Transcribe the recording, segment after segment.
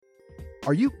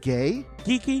Are you gay?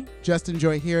 Geeky? Just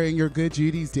enjoy hearing your good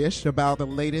Judy's dish about the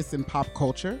latest in pop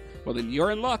culture? Well, then you're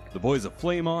in luck. The boys of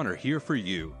Flame On are here for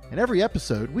you. In every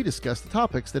episode, we discuss the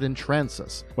topics that entrance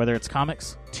us. Whether it's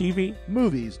comics, TV,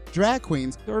 movies, drag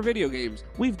queens, or video games,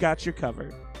 we've got you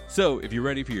covered. So, if you're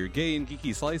ready for your gay and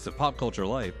geeky slice of pop culture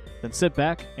life, then sit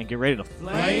back and get ready to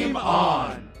Flame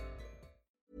on!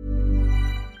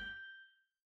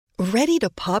 Ready to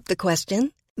pop the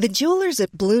question? The jewelers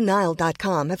at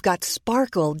BlueNile.com have got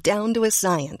sparkle down to a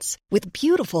science with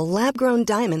beautiful lab-grown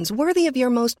diamonds worthy of your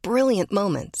most brilliant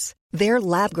moments. Their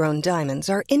lab-grown diamonds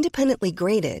are independently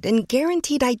graded and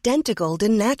guaranteed identical to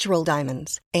natural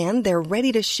diamonds, and they're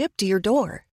ready to ship to your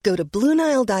door. Go to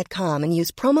BlueNile.com and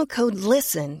use promo code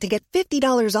LISTEN to get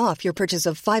 $50 off your purchase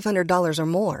of $500 or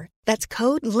more. That's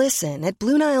code LISTEN at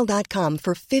BlueNile.com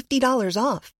for $50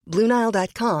 off.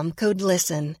 BlueNile.com, code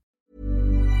LISTEN.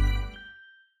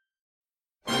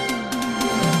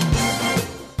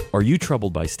 Are you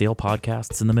troubled by stale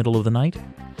podcasts in the middle of the night?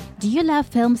 Do you love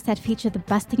films that feature the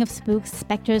busting of spooks,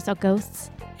 specters, or ghosts?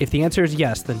 If the answer is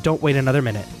yes, then don't wait another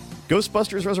minute.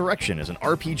 Ghostbusters Resurrection is an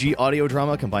RPG audio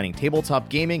drama combining tabletop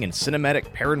gaming and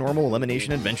cinematic paranormal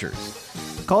elimination adventures.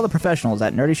 Call the professionals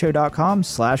at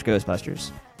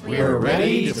nerdyshow.com/Ghostbusters. We're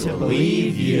ready to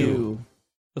believe you.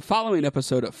 The following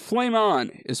episode of Flame On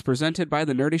is presented by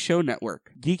the Nerdy Show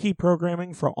Network. Geeky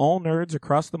programming for all nerds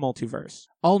across the multiverse.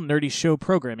 All Nerdy Show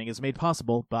programming is made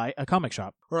possible by A Comic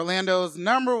Shop, Orlando's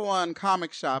 #1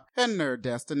 comic shop and nerd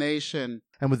destination.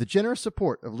 And with the generous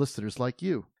support of listeners like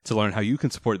you. To learn how you can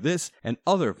support this and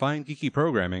other fine geeky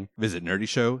programming, visit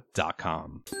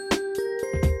nerdyshow.com.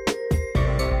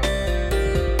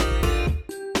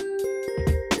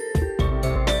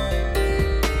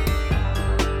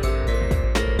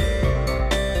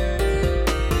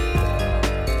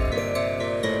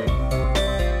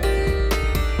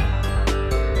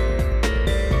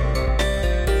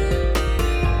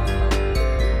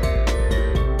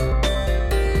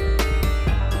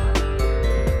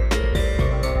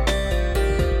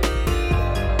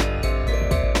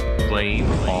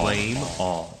 Flame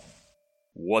on.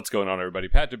 What's going on, everybody?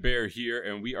 Pat DeBear here,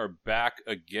 and we are back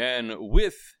again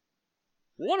with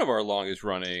one of our longest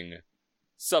running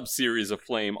sub-series of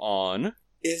Flame On.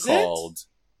 Is called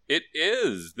it? It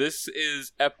is. This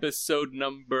is episode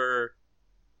number,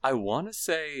 I want to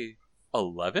say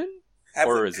 11?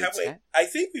 Or is it 10? I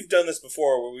think we've done this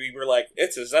before where we were like,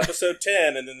 it's episode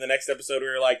 10, and then the next episode we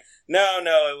were like, no,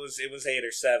 it was 8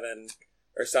 or 7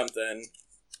 or something.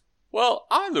 Well,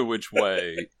 either which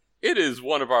way, it is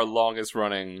one of our longest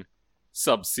running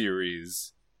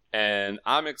sub-series, and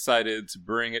I'm excited to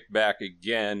bring it back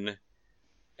again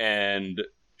and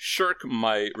shirk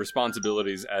my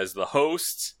responsibilities as the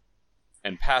host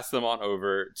and pass them on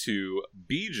over to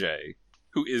BJ,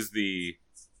 who is the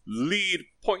lead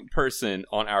point person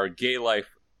on our gay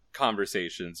life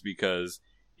conversations, because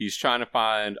he's trying to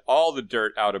find all the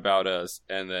dirt out about us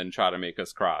and then try to make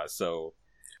us cry, so...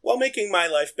 While making my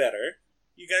life better,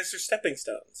 you guys are stepping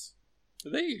stones.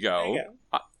 There you go.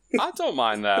 I don't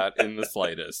mind that in the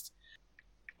slightest.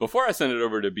 Before I send it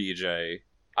over to BJ,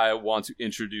 I want to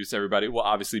introduce everybody. Well,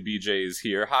 obviously BJ is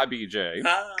here. Hi, BJ.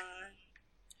 Hi.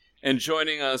 And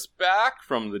joining us back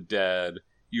from the dead,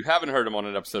 you haven't heard him on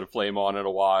an episode of Flame On in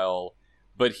a while,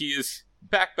 but he is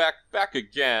back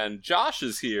again. Josh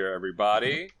is here,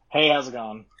 everybody. Hey, how's it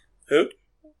going? Who?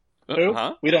 Who?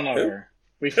 Huh? We don't know her.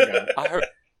 We forgot.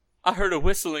 I heard a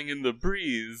whistling in the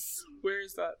breeze.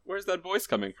 Where's that voice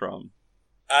coming from?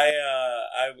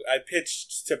 I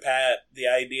pitched to Pat the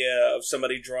idea of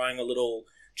somebody drawing a little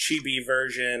chibi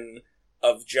version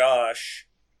of Josh,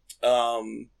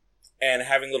 and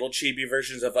having little chibi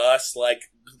versions of us, like,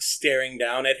 staring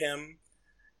down at him,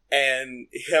 and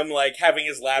him, like, having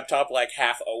his laptop, like,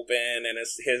 half open, and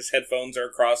his headphones are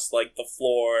across, like, the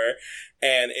floor,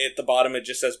 and at the bottom it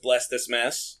just says, "Bless this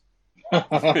mess." and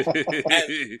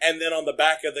then on the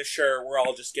back of the shirt, we're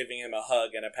all just giving him a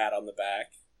hug and a pat on the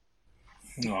back.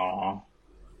 Aww.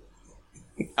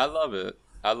 I love it.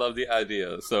 I love the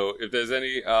idea. So if there's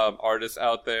any artists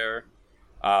out there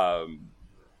and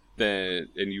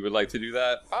you would like to do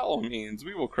that, by all means,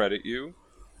 we will credit you.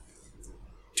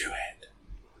 Do it.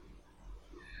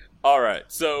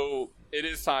 Alright, so it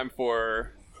is time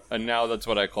for a Now That's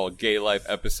What I Call Gay Life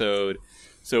episode.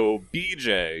 So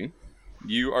BJ...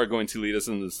 you are going to lead us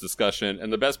in this discussion,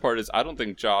 and the best part is I don't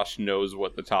think Josh knows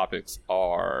what the topics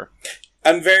are.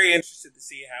 I'm very interested to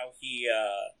see how he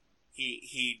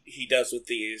does with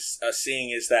these.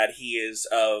 Seeing is that he is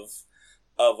of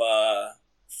a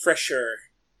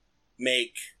fresher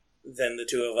make than the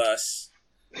two of us.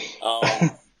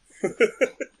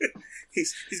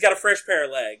 He's got a fresh pair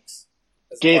of legs.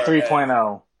 Gay far ahead.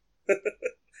 3.0.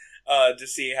 To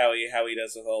see how he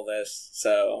does with all this.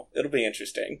 So it'll be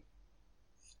interesting.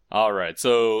 All right,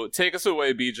 so take us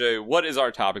away, BJ. What is our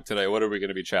topic today? What are we going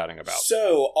to be chatting about?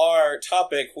 So our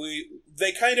topic,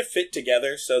 they kind of fit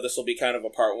together. So this will be kind of a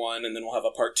part 1, and then we'll have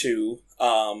a part 2.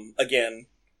 Again,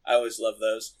 I always love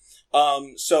those.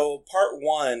 So part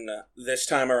 1 this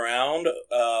time around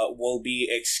will be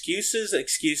excuses.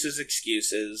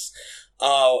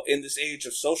 In this age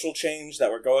of social change that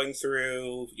we're going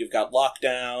through, you've got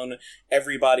lockdown,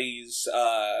 everybody's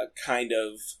kind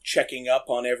of checking up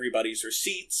on everybody's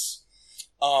receipts.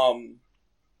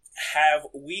 Have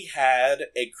we had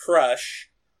a crush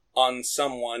on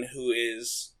someone who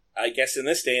is, I guess in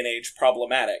this day and age,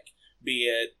 problematic? Be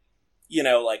it,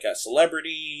 like a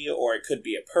celebrity, or it could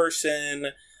be a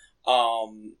person.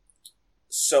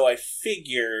 So I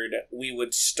figured we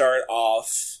would start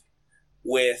off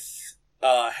with,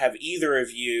 have either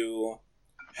of you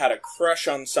had a crush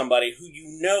on somebody who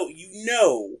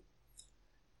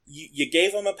you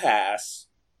gave them a pass,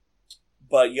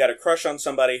 but you had a crush on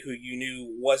somebody who you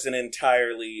knew wasn't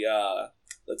entirely,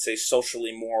 let's say,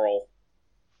 socially moral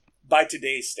by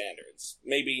today's standards.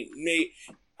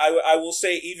 I will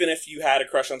say, even if you had a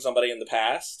crush on somebody in the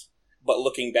past, but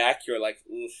looking back, you're like,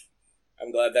 oof,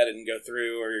 I'm glad that didn't go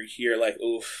through, or you're like,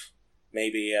 oof,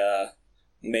 maybe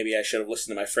I should have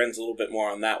listened to my friends a little bit more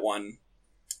on that one.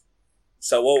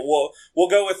 So we'll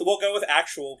go with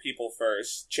actual people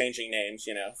first, changing names,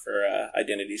 for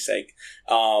identity's sake,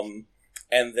 and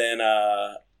then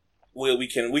we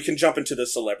can jump into the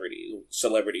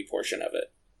celebrity portion of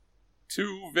it.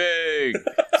 Too vague.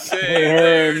 Say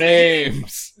their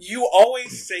names. You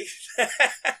always say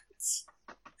that.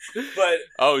 But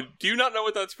do you not know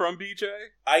what that's from, BJ?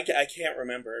 I can't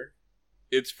remember.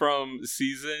 It's from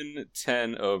season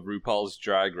 10 of RuPaul's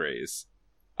Drag Race.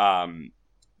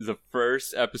 The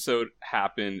first episode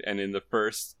happened, and in the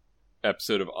first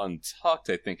episode of Untucked,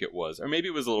 I think it was, or maybe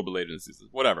it was a little bit later in the season,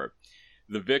 whatever.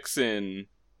 The Vixen,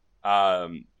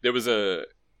 there was a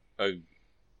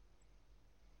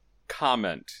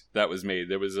comment that was made.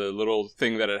 There was a little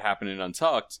thing that had happened in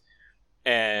Untucked,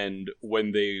 and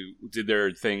when they did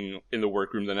their thing in the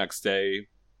workroom the next day,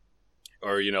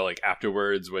 or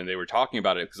afterwards when they were talking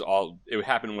about it, because it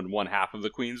happened when one half of the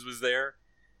queens was there,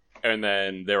 and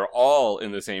then they were all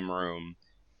in the same room,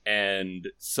 and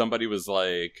somebody was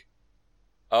like,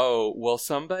 oh, well,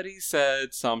 somebody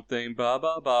said something, blah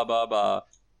blah blah blah blah,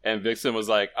 and Vixen was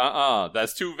like,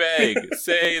 that's too vague.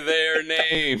 Say their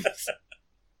names.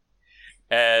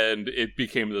 And it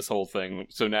became this whole thing.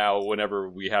 So now whenever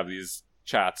we have these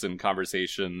chats and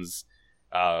conversations,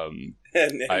 I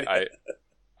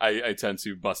tend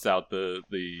to bust out the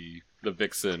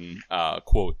Vixen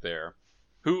quote there,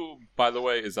 who, by the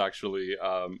way, is actually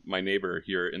my neighbor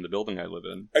here in the building I live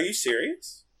in. Are you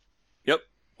serious? Yep.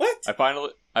 What?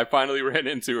 I finally ran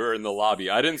into her in the lobby.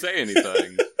 I didn't say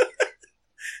anything.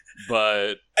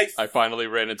 But I finally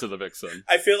ran into the Vixen.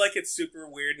 I feel like it's super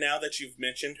weird now that you've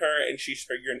mentioned her and she's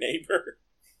your neighbor.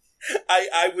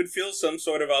 I would feel some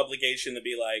sort of obligation to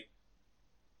be like,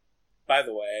 by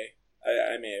the way,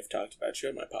 I may have talked about you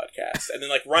on my podcast, and then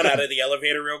run out of the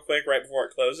elevator real quick right before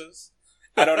it closes.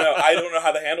 I don't know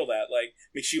how to handle that.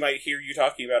 She might hear you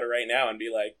talking about her right now and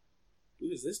be like, who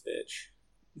is this bitch?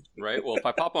 Right? Well, if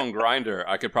I pop on Grindr,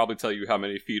 I could probably tell you how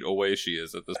many feet away she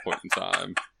is at this point in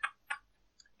time.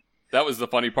 That was the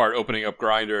funny part, opening up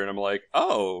Grindr, and I'm like,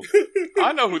 oh,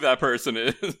 I know who that person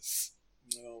is.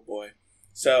 Oh, boy.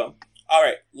 So, all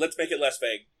right, let's make it less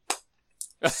vague.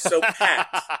 So, Pat,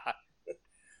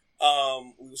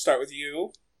 we will start with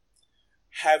you.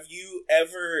 Have you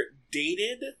ever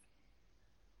dated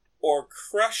or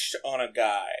crushed on a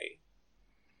guy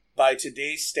by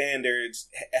today's standards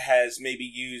has maybe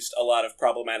used a lot of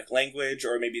problematic language,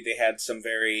 or maybe they had some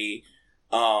very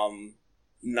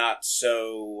not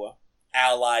so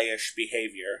ally-ish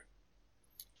behavior?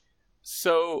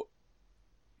 So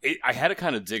I had to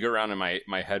kind of dig around in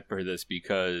my head for this,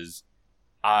 because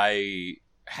I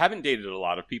haven't dated a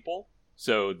lot of people,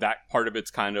 so that part of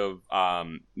it's kind of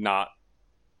not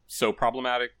so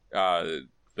problematic.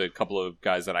 The couple of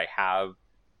guys that I have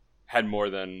had more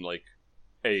than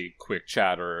a quick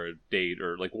chat or a date,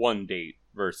 or one date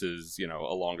versus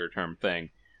a longer term thing.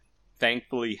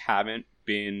 Thankfully haven't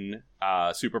been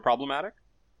super problematic.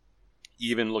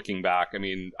 Even looking back, I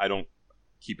mean, I don't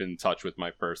keep in touch with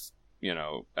my first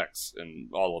ex and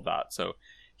all of that, so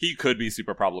he could be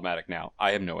super problematic now.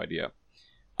 I have no idea.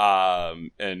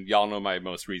 And y'all know my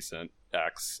most recent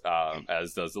ex,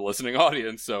 as does the listening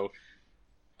audience, so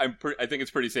I think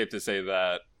it's pretty safe to say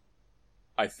that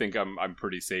I think I'm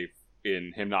pretty safe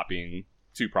in him not being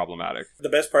too problematic. The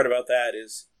best part about that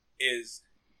is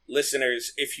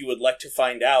listeners, if you would like to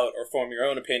find out or form your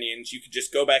own opinions, you could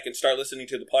just go back and start listening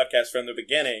to the podcast from the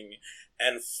beginning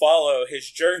and follow his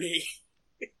journey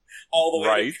all the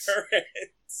way to current.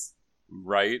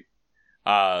 Right.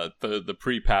 The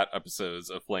pre-Pat episodes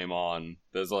of Flame On,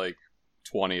 there's like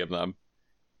 20 of them.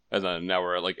 And then now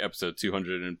we're at like episode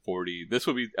 240. This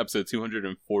will be episode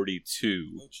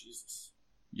 242. Oh, Jesus.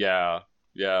 Yeah.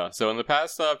 So in the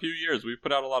past few years, we've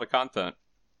put out a lot of content.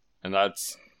 And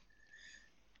that's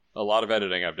a lot of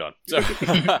editing I've done. So,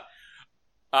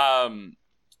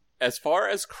 as far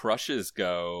as crushes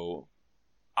go,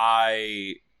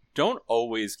 I don't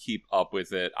always keep up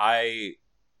with it.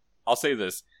 I'll say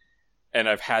this, and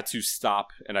I've had to stop,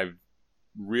 and I've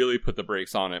really put the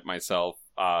brakes on it myself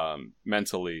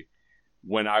mentally.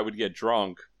 When I would get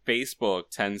drunk,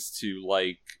 Facebook tends to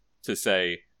like to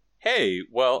say, hey,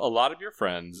 well, a lot of your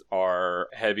friends are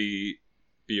heavy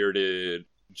bearded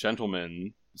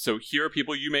gentlemen, so here are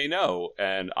people you may know.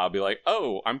 And I'll be like,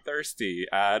 oh, I'm thirsty,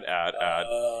 add.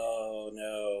 Oh,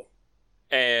 no.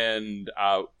 And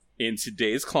in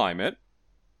today's climate,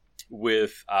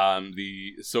 with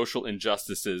the social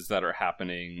injustices that are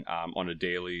happening on a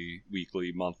daily,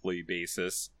 weekly, monthly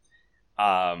basis,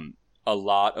 a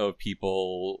lot of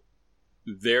people,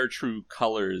 their true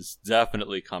colors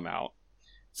definitely come out.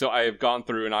 So I have gone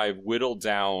through and I've whittled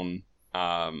down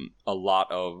a lot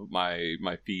of my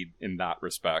feed in that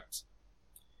respect.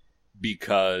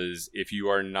 Because if you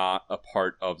are not a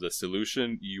part of the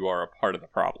solution, you are a part of the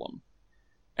problem.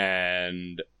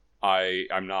 And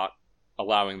I'm not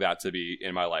allowing that to be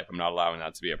in my life. I'm not allowing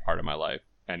that to be a part of my life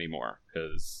anymore.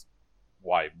 Because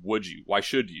why would you? Why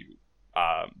should you?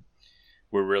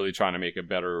 We're really trying to make a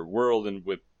better world, and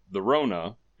with the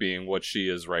Rona being what she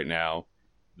is right now,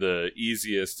 the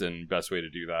easiest and best way to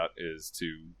do that is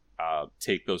to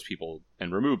take those people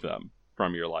and remove them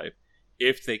from your life.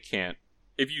 If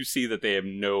you see that they have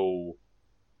no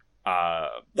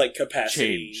like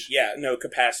capacity, change. No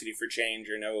capacity for change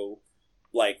or no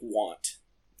like want.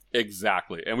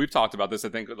 Exactly. And we've talked about this, I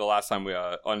think, the last time we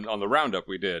on the roundup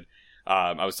we did.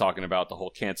 I was talking about the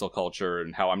whole cancel culture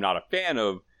and how I'm not a fan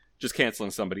of just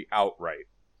canceling somebody outright.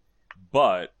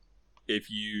 But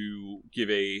if you give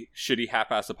a shitty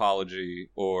half-ass apology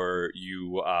or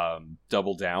you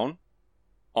double down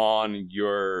on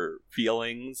your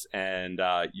feelings and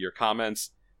your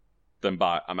comments, then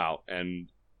bye, I'm out.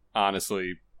 And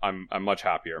honestly, I'm much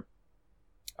happier.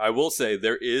 I will say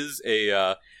there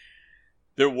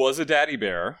was a daddy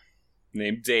bear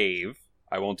named Dave.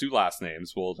 I won't do last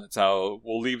names. Well, that's how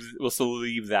we'll still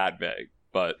leave that vague.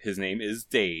 But his name is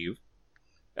Dave,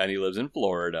 and he lives in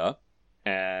Florida.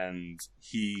 And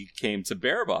he came to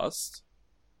Bear Bust,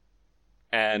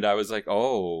 and I was like,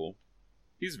 oh,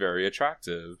 he's very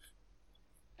attractive.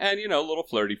 And, a little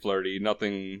flirty,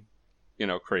 nothing,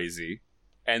 crazy.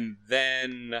 And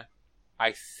then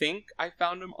I think I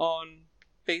found him on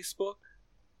Facebook.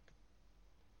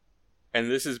 And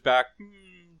this is back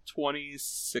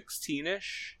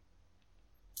 2016-ish.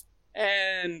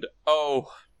 And,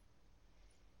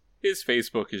 his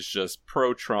Facebook is just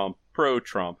pro-Trump.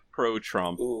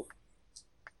 Ooh.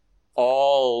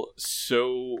 All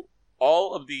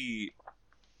of the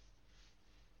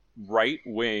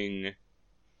right-wing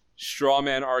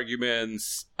strawman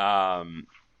arguments, and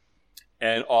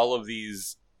all of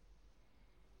these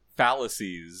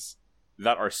fallacies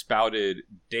that are spouted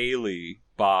daily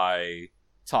by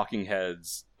talking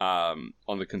heads on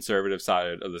the conservative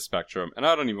side of the spectrum. And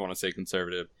I don't even want to say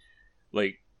conservative.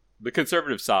 Like, the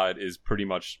conservative side is pretty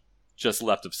much just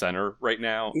left of center right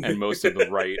now, and most of the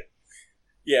right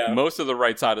most of the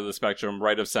right side of the spectrum,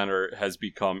 right of center, has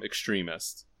become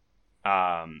extremist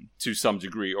to some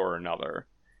degree or another.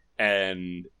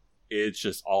 And it's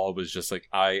just always just like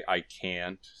I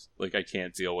can't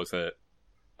deal with it.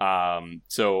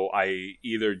 So I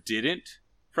either didn't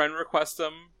friend request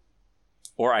them,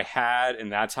 or I had,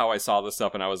 and that's how I saw this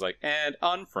stuff, and I was like, and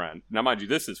unfriend. Now mind you,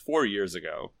 this is 4 years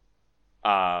ago.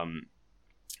 And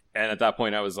at that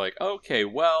point I was like, okay,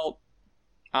 well,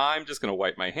 I'm just going to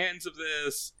wipe my hands of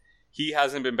this. He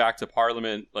hasn't been back to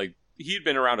Parliament. Like, he'd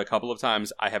been around a couple of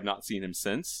times. I have not seen him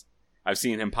since. I've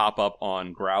seen him pop up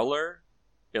on Growler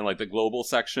in like the global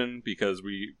section, because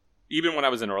even when I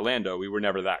was in Orlando, we were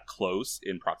never that close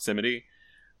in proximity.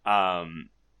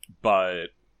 But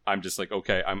I'm just like,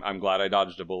 okay, I'm glad I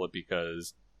dodged a bullet,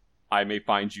 because I may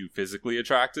find you physically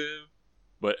attractive,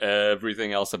 but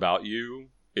everything else about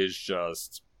you is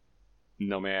just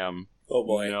no, ma'am. Oh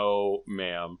boy, no,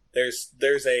 ma'am. There's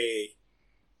a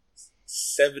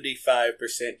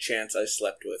 75% chance I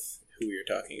slept with who you're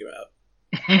talking about.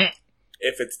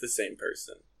 if it's the same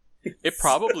person. It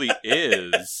probably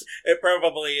is. It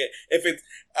probably, if it's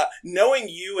knowing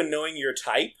you and knowing your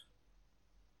type.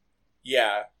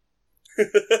 Yeah.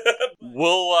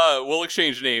 We'll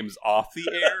exchange names off the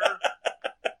air.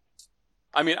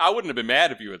 I mean, I wouldn't have been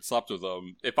mad if you had slept with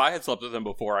him. If I had slept with him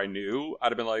before I knew,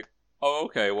 I'd have been like, oh,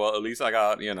 okay, well, at least I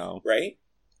got, right?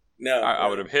 No, I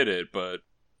would have hit it, but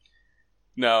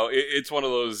no, it's one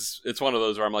of those. It's one of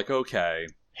those where I'm like, okay,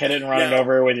 hit it and run it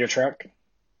over with your truck,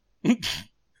 and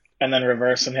then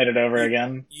reverse and hit it over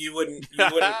again. You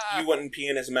wouldn't pee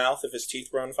in his mouth if his teeth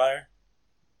were on fire.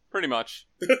 Pretty much.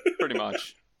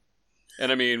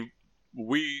 And I mean,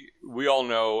 we all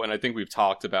know, and I think we've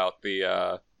talked about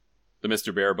the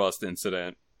Mr. Bear Bust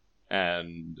incident,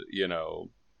 and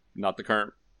not the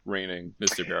current reigning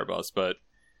Mr. Bear Bust, but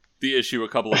the issue a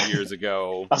couple of years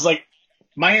ago. I was like,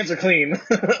 my hands are clean.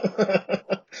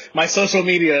 My social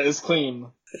media is clean.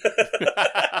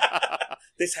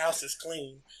 This house is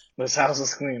clean. This house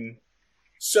is clean.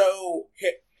 So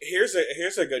here's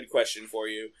a good question for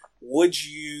you.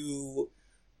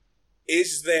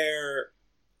 Is there,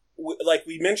 like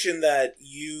we mentioned that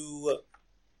you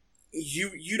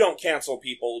don't cancel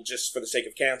people just for the sake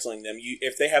of canceling them.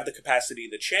 If they have the capacity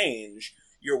to change,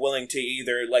 you're willing to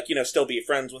either still be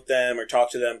friends with them or talk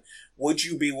to them. Would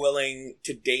you be willing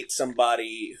to date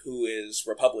somebody who is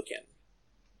Republican,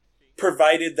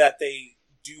 provided that they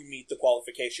do meet the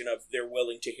qualification of they're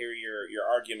willing to hear your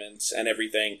arguments and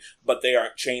everything, but they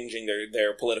aren't changing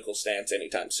their political stance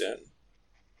anytime soon?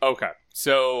 Okay,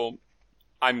 so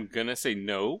I'm gonna say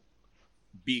no,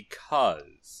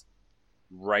 because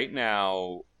right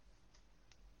now,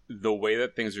 the way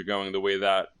that things are going, the way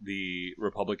that the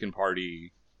Republican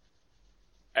Party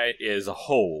as a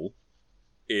whole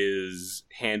is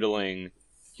handling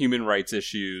human rights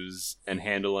issues and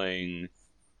handling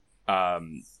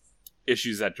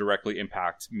issues that directly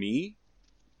impact me,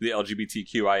 the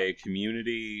LGBTQIA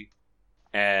community,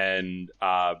 and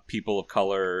people of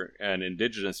color and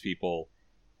indigenous people,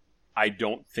 I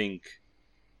don't think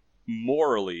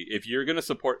morally, if you're going to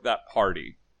support that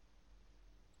party,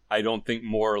 I don't think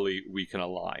morally we can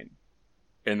align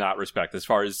in that respect, as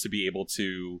far as to be able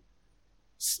to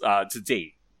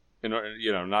date, and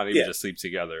not even just sleep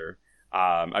together.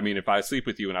 I mean, if I sleep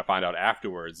with you and I find out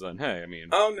afterwards, then hey, I mean,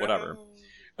 whatever.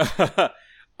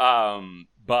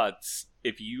 But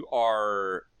if you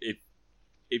are,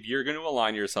 if you're going to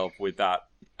align yourself with that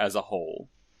as a whole,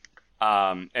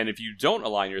 and if you don't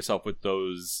align yourself with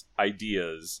those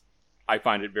ideas, I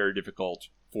find it very difficult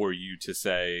for you to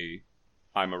say,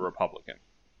 I'm a Republican.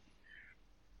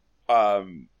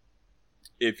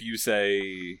 If you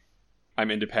say,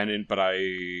 I'm independent, but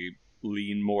I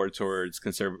lean more towards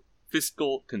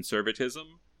fiscal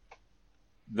conservatism,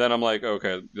 then I'm like,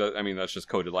 okay, I mean, that's just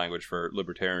coded language for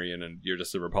libertarian, and you're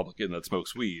just a Republican that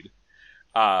smokes weed.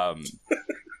 I've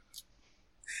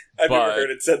never heard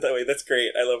it said that way. That's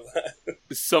great. I love that.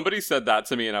 Somebody said that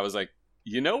to me, and I was like,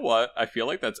 you know what? I feel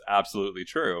like that's absolutely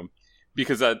true.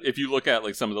 Because if you look at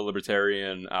like some of the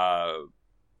libertarian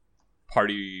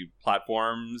party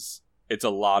platforms, it's a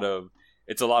lot of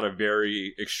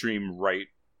very extreme right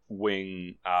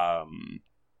wing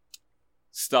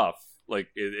stuff like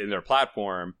in their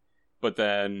platform. But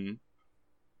then,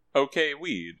 okay,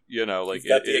 weed, like you've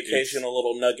got the occasional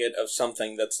little nugget of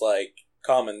something that's like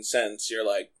common sense. You're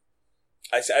like,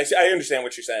 I understand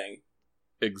what you're saying.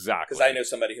 Exactly. Because I know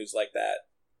somebody who's like that.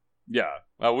 Yeah,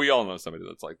 we all know somebody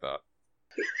that's like that.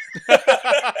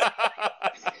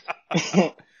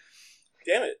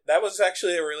 Damn it, that was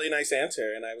actually a really nice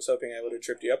answer, and I was hoping I would have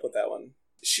tripped you up with that one.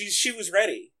 She was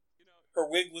ready. Her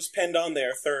wig was pinned on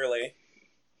there thoroughly.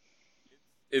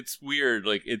 It's weird,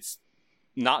 like, it's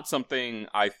not something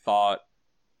I thought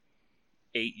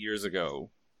 8 years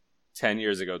ago, 10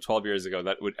 years ago, 12 years ago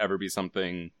that would ever be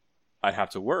something I'd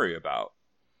have to worry about,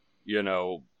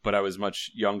 but I was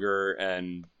much younger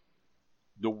and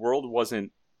the world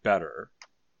wasn't better.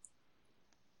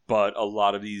 But a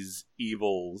lot of these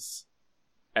evils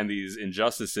and these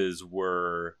injustices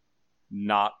were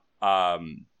not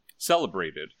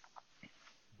celebrated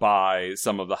by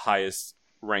some of the highest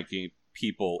ranking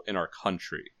people in our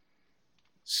country.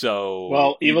 So,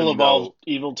 well,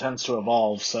 evil tends to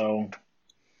evolve. So,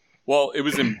 well, it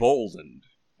was emboldened.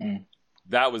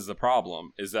 That was the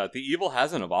problem. Is that the evil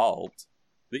hasn't evolved?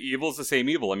 The evil is the same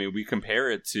evil. I mean, we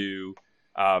compare it to,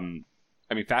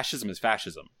 fascism is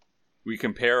fascism. We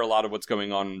compare a lot of what's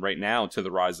going on right now to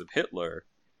the rise of Hitler,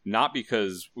 not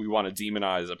because we want to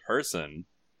demonize a person,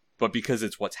 but because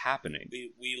it's what's happening.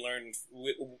 We learned.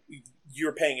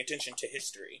 You're paying attention to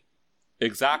history.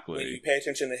 Exactly. When you pay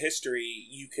attention to history,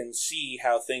 you can see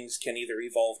how things can either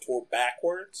evolve toward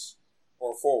backwards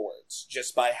or forwards,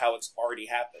 just by how it's already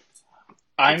happened.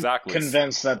 I'm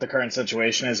convinced that the current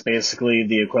situation is basically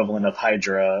the equivalent of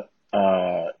Hydra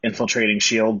infiltrating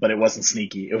S.H.I.E.L.D., but it wasn't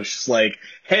sneaky. It was just like,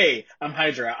 hey, I'm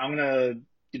Hydra. I'm going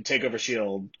to take over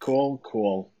S.H.I.E.L.D.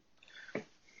 Cool.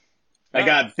 I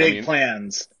got big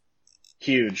plans.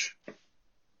 Huge.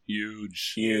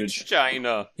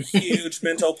 China. Huge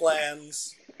mental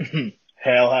plans.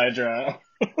 Hail Hydra.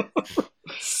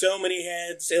 So many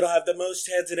heads. It'll have the most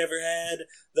heads it ever had.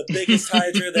 The biggest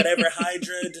Hydra that ever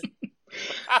hydra'd.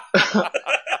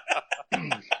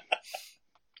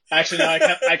 Actually, no,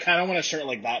 I kind of want a shirt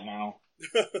like that now.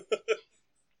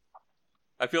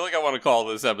 I feel like I want to call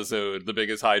this episode The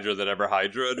Biggest Hydra That Ever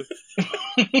Hydra'd.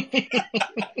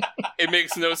 It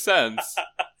makes no sense.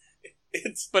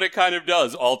 But it kind of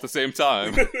does, all at the same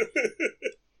time.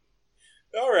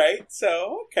 Alright,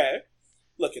 so, okay.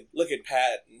 Look at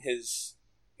Pat and his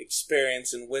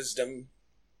experience and wisdom.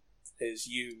 His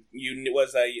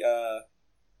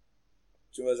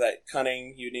was that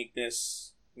cunning,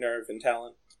 uniqueness, nerve, and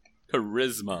talent?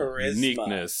 Charisma.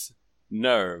 Uniqueness,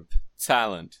 nerve,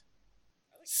 talent,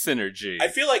 synergy. I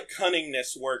feel like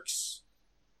cunningness works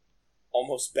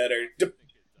almost better,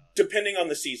 depending on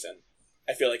the season.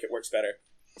 I feel like it works better.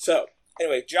 So,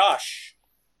 anyway, Josh,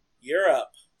 you're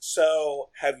up. So,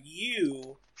 have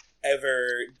you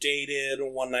ever dated,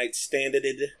 one-night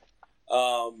standed,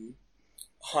 hung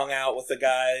out with a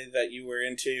guy that you were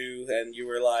into, and you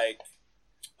were like,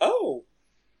 oh,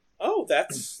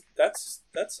 that's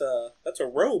a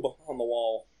robe on the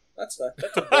wall. That's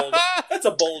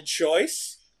a bold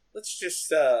choice. Let's just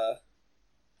go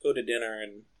to dinner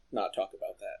and not talk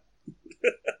about that.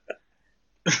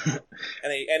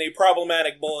 Any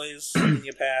problematic boys in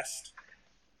your past?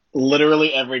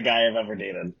 Literally every guy I've ever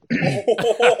dated.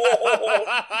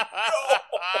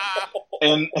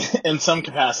 In some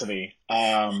capacity.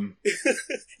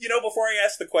 Before I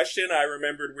asked the question, I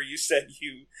remembered where you said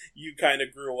you kind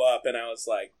of grew up, and I was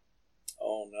like,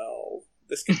 oh no,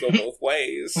 this could go both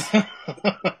ways.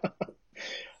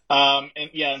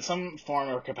 In some form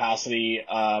or capacity,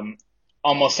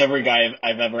 almost every guy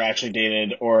I've ever actually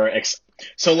dated,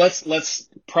 so let's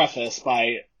preface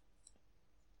by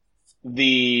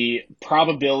the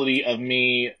probability of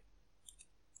me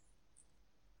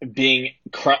being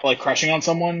crushing on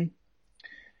someone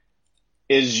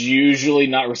is usually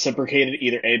not reciprocated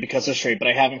either A, because they're straight, but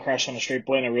I haven't crushed on a straight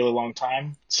boy in a really long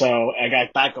time, so I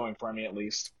got that going for me at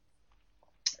least.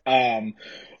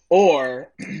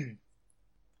 Or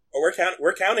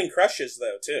we're counting crushes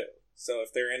though too. So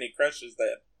if there are any crushes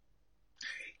that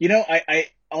I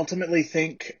ultimately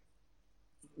think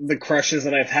the crushes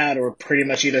that I've had were pretty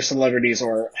much either celebrities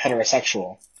or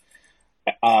heterosexual.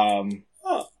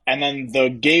 And then the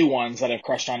gay ones that I've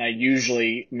crushed on, I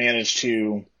usually manage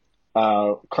to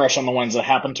crush on the ones that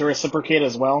happen to reciprocate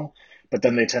as well, but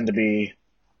then they tend to be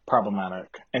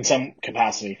problematic in some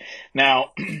capacity.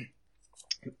 Now,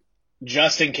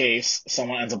 just in case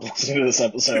someone ends up listening to this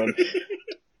episode,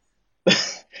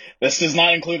 this does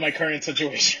not include my current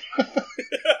situation.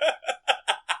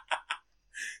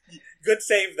 Good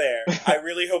save there. I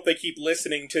really hope they keep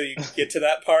listening till you get to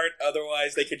that part.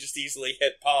 Otherwise, they could just easily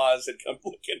hit pause and come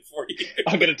looking for you.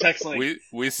 I'm going to text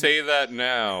We say that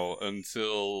now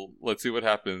until, let's see what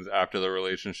happens after the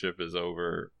relationship is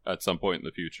over at some point in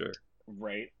the future.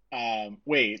 Right.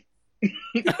 Wait.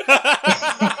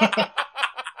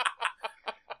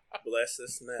 Bless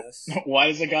this mess. Why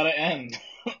does it gotta end?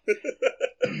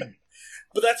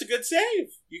 But that's a good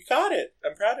save. You caught it.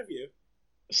 I'm proud of you.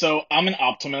 So I'm an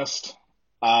optimist,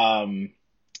 and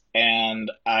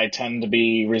I tend to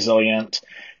be resilient.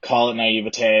 Call it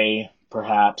naivete,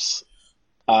 perhaps.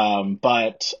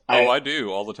 But I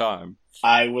do all the time.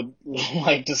 I would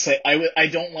like to say I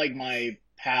don't like my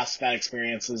past bad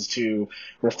experiences to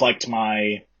reflect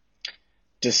my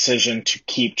decision to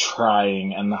keep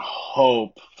trying and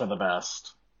hope for the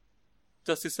best.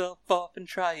 Dust yourself off and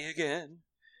try again.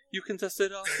 You can dust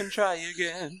it off and try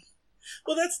again.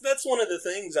 Well, that's one of the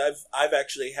things I've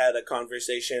actually had a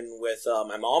conversation with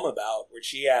my mom about, where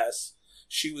she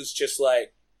was just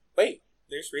like, wait,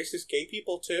 there's racist gay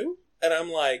people too? And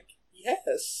I'm like,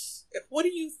 yes. What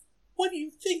do you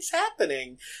think's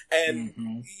happening?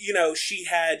 And, she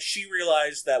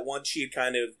realized that once she had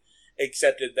kind of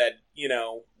accepted that,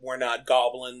 we're not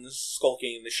goblins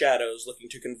skulking in the shadows looking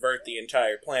to convert the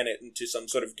entire planet into some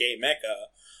sort of gay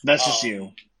mecca. That's just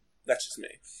you. That's just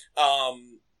me.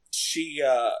 She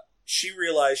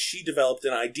realized she developed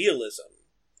an idealism.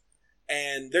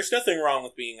 And there's nothing wrong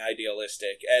with being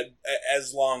idealistic,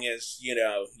 as long as, you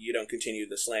don't continue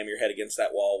to slam your head against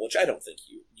that wall, which I don't think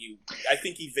I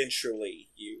think eventually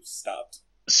you stopped.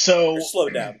 So, or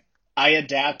slowed down. I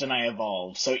adapt and I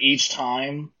evolve. So each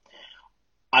time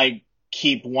I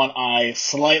keep one eye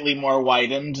slightly more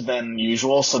widened than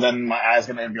usual, so then my eye's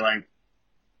going to be like,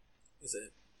 Is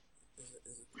it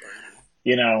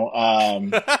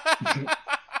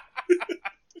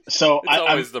so it's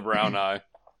always the brown eye.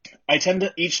 I tend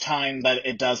to, each time that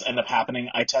it does end up happening,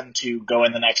 I tend to go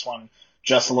in the next one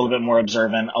just a little bit more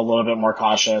observant, a little bit more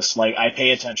cautious. Like, I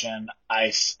pay attention.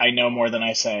 I know more than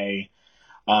I say,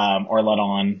 or let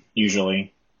on,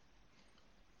 usually.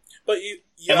 But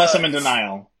unless I'm in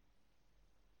denial.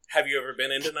 Have you ever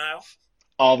been in denial?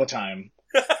 All the time.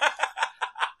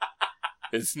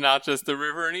 It's not just the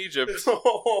river in Egypt.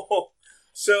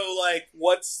 So, like,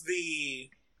 what's the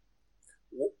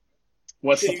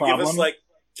problem?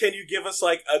 Can you give us,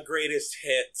 like, a greatest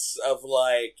hits of,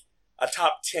 like, a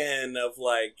top 10 of,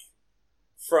 like,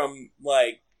 from,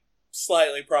 like,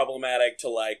 slightly problematic to,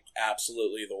 like,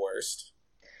 absolutely the worst?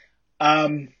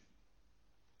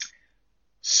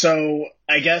 So,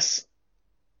 I guess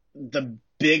the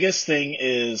biggest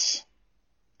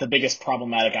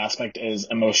problematic aspect is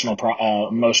emotional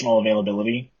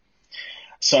availability.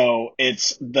 So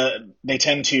they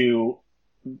tend to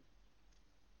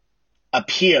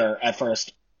appear at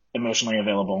first emotionally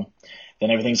available,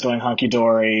 then everything's going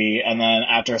hunky-dory, and then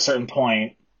after a certain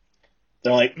point,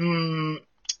 they're like,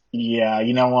 yeah,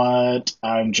 you know what,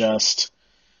 I'm just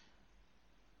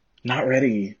not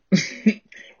ready.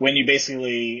 When you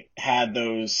basically had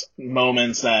those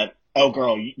moments that, oh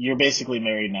girl, you're basically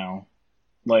married now.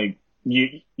 Like,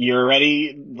 you're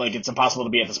ready, like, it's impossible to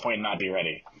be at this point and not be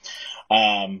ready.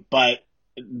 But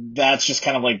that's just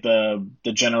kind of like the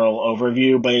general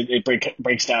overview, but it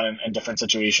breaks down in different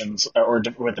situations or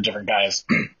with the different guys.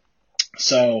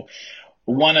 So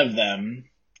one of them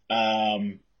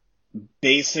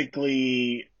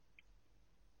basically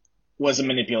was a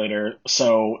manipulator,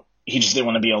 so he just didn't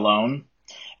want to be alone,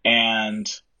 and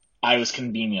I was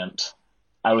convenient.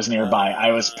 I was nearby.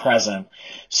 I was present.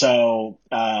 So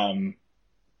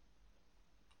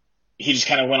he just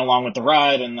kind of went along with the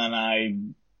ride, and then I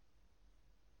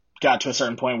got to a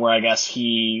certain point where I guess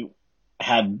he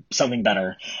had something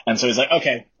better. And so he's like,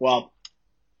 okay, well,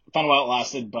 fun while it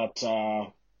lasted, but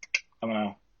I'm going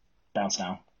to bounce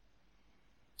now.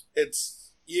 I've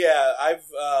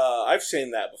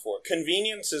seen that before.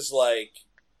 Convenience is like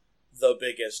the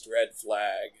biggest red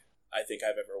flag I think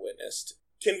I've ever witnessed.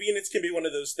 Convenience can be one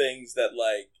of those things that,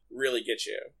 like, really get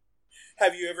you.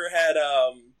 Have you ever had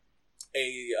a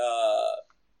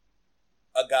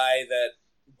guy that,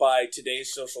 by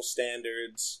today's social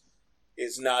standards,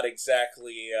 is not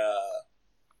exactly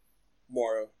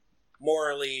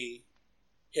morally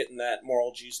hitting that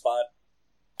moral G-spot?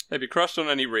 Have you crushed on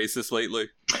any racists lately?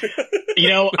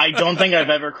 I don't think I've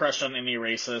ever crushed on any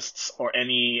racists or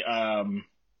any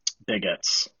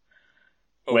bigots.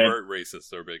 Overt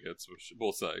racists or bigots, which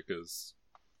we'll say, because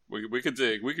we could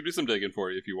dig. We could do some digging for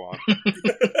you if you want.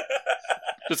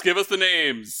 Just give us the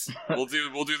names. We'll do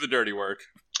the dirty work.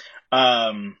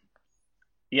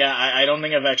 Yeah, I don't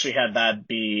think I've actually had that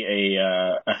be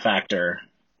a factor,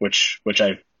 which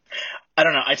I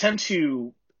don't know. I tend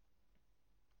to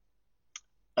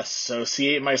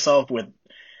associate myself with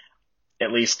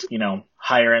at least,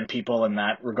 higher end people in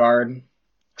that regard.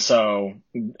 So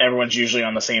everyone's usually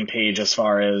on the same page as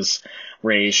far as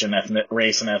race and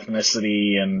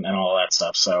ethnicity and all that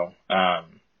stuff. So,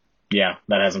 yeah,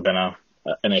 that hasn't been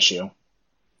an issue.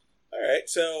 All right.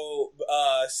 So,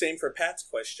 same for Pat's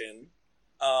question.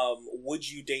 Would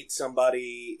you date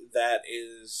somebody that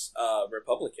is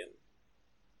Republican?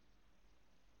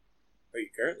 Are you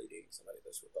currently dating somebody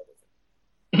that's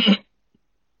Republican?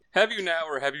 Have you now,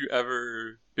 or have you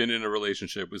ever been in a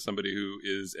relationship with somebody who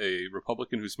is a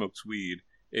Republican who smokes weed,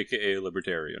 aka a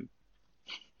libertarian?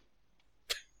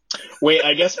 Wait,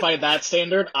 I guess by that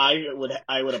standard, I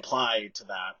would apply to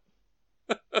that.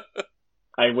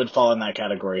 I would fall in that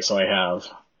category, so I have,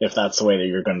 if that's the way that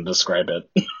you're going to describe it.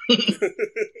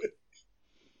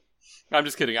 I'm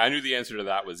just kidding. I knew the answer to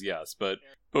that was yes, but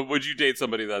would you date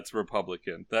somebody that's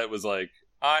Republican? That was like,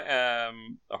 I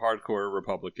am a hardcore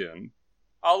Republican.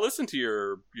 I'll listen to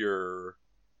your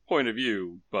point of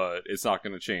view, but it's not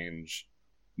going to change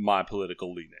my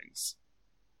political leanings.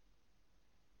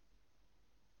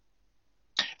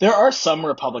 There are some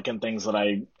Republican things that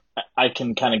I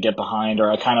can kind of get behind,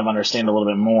 or I kind of understand a little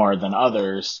bit more than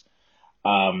others.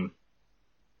 I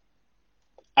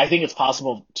think it's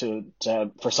possible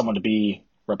for someone to be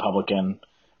Republican,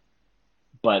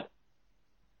 but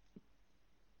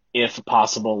if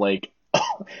possible, like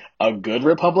a good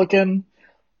Republican.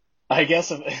 I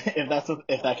guess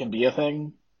if that can be a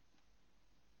thing.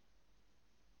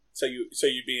 So you'd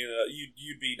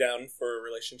be down for a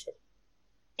relationship.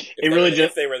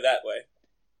 If they were that way.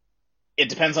 It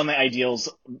depends on the ideals.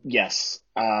 Yes,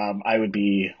 I would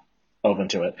be open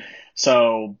to it.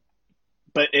 So,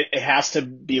 but it has to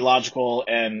be logical,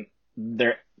 and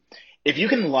if you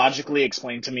can logically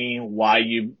explain to me why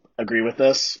you agree with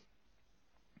this,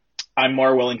 I'm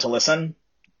more willing to listen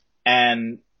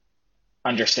and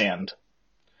understand.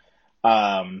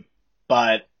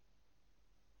 But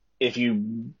if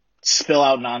you spill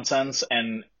out nonsense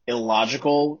and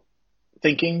illogical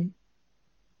thinking,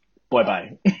 boy,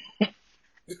 bye.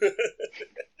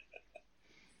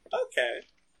 Okay.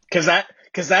 Because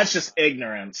that's just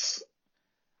ignorance.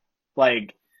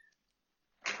 Like,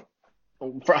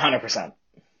 for 100%.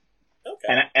 Okay.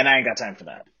 And I ain't got time for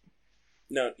that.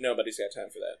 No, nobody's got time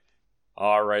for that.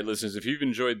 All right, listeners, if you've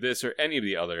enjoyed this or any of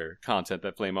the other content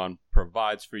that Flame On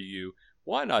provides for you,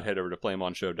 why not head over to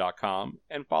flameonshow.com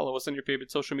and follow us on your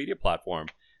favorite social media platform?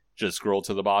 Just scroll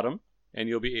to the bottom, and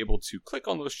you'll be able to click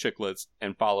on those chiclets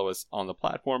and follow us on the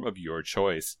platform of your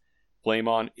choice. Flame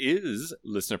On is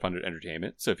listener-funded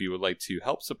entertainment, so if you would like to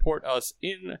help support us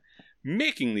in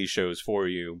making these shows for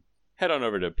you, head on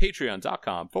over to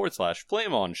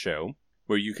patreon.com/flameonshow,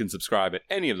 where you can subscribe at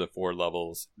any of the 4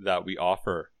 levels that we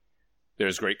offer.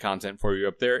 There's great content for you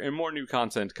up there, and more new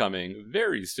content coming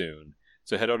very soon.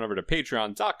 So head on over to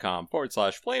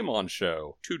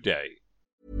patreon.com/flameonshow today.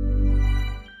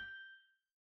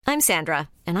 I'm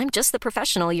Sandra, and I'm just the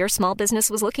professional your small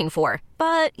business was looking for.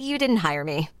 But you didn't hire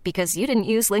me because you didn't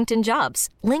use LinkedIn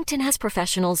Jobs. LinkedIn has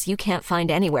professionals you can't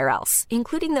find anywhere else,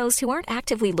 including those who aren't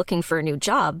actively looking for a new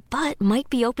job, but might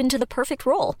be open to the perfect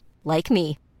role, like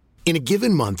me. In a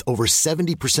given month, over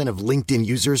 70% of LinkedIn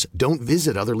users don't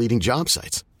visit other leading job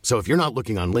sites. So if you're not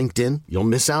looking on LinkedIn, you'll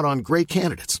miss out on great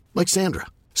candidates like Sandra.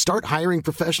 Start hiring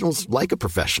professionals like a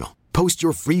professional. Post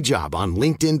your free job on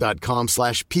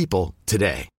linkedin.com/people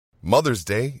today. Mother's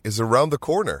Day is around the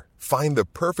corner. Find the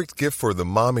perfect gift for the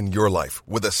mom in your life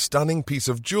with a stunning piece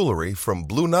of jewelry from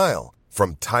Blue Nile.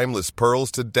 From timeless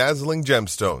pearls to dazzling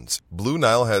gemstones, Blue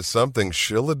Nile has something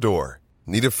she'll adore.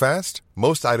 Need it fast?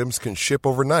 Most items can ship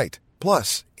overnight.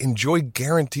 Plus, enjoy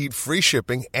guaranteed free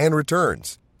shipping and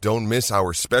returns. Don't miss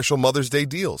our special Mother's Day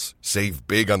deals. Save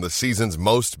big on the season's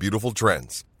most beautiful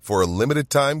trends. For a limited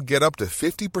time, get up to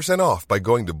 50% off by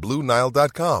going to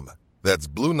BlueNile.com. That's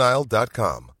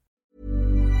BlueNile.com.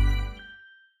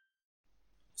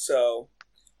 So,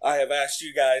 I have asked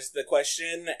you guys the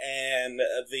question, and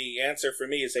the answer for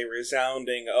me is a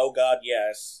resounding, oh god,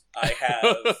 yes. I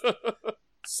have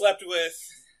slept with,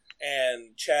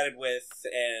 and chatted with,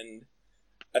 and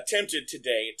attempted to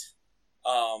date,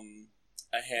 a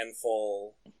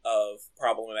handful of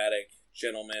problematic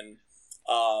gentlemen.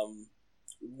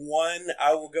 One,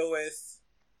 I will go with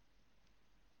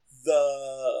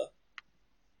the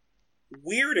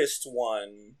weirdest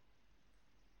one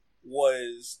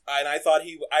was, and I thought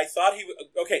he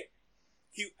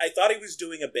was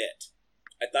doing a bit.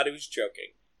 I thought he was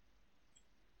joking.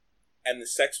 And the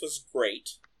sex was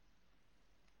great.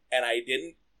 And I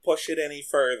didn't push it any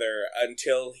further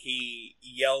until he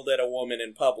yelled at a woman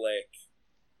in public,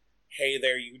 "Hey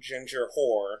there, you ginger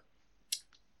whore."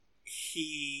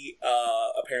 He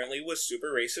apparently was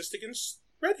super racist against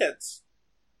redheads.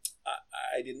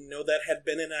 I didn't know that had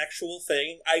been an actual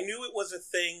thing. I knew it was a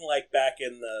thing like back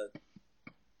in the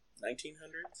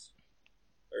 1900s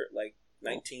or like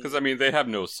 19. Because I mean, they have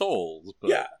no souls. But...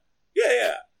 Yeah.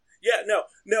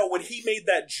 No. When he made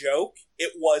that joke,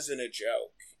 it wasn't a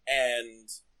joke, and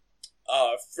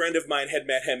a friend of mine had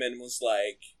met him and was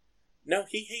like, "No,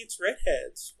 he hates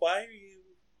redheads. Why are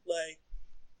you like?"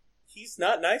 He's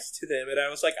not nice to them. And I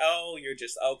was like, oh, you're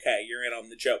just, okay, you're in on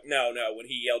the joke. No, when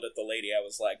he yelled at the lady, I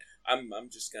was like, I'm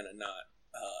just gonna not,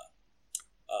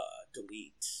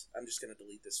 delete. I'm just gonna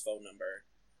delete this phone number.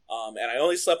 And I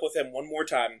only slept with him one more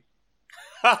time.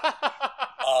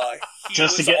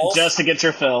 Just to get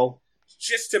your fill.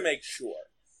 Just to make sure.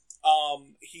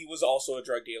 He was also a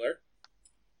drug dealer.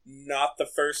 Not the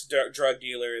first drug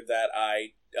dealer that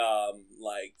I,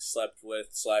 slept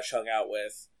with / hung out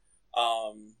with.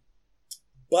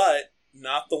 But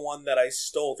not the one that I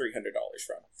stole $300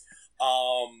 from.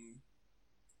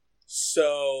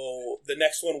 So the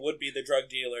next one would be the drug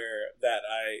dealer that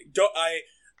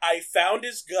I found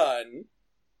his gun.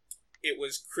 It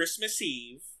was Christmas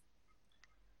Eve.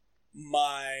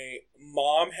 My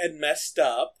mom had messed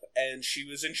up, and she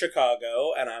was in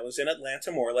Chicago, and I was in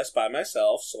Atlanta more or less by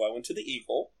myself, so I went to the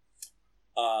Eagle.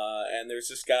 And there's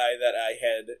this guy that I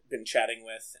had been chatting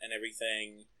with and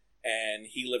everything, and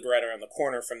he lived right around the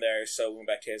corner from there, so we went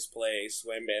back to his place.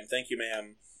 Wham, bam, thank you,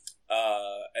 ma'am.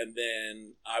 And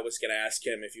then I was going to ask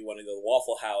him if he wanted to go to the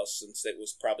Waffle House, since it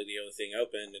was probably the only thing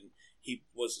open, and he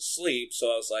was asleep, so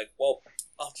I was like, well,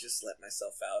 I'll just let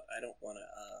myself out. I don't want to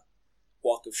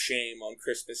walk of shame on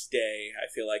Christmas Day. I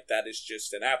feel like that is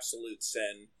just an absolute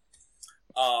sin.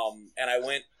 And I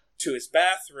went to his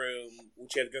bathroom,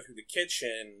 which had to go through the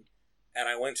kitchen, and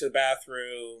I went to the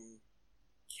bathroom,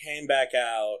 came back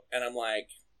out, and I'm like,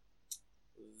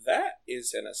 that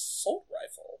is an assault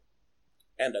rifle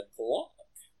and a Glock.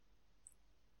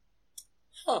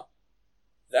 Huh.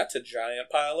 That's a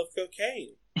giant pile of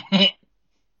cocaine.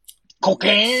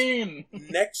 Cocaine!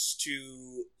 Next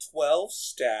to 12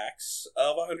 stacks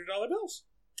of $100 bills.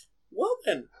 Well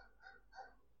then,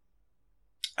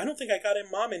 I don't think I got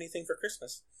Mom anything for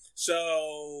Christmas.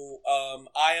 So,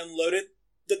 I unloaded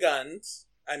the guns.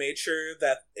 I made sure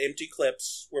that empty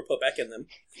clips were put back in them.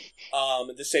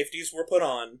 The safeties were put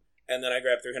on. And then I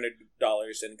grabbed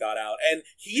 $300 and got out. And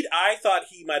I thought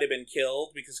he might have been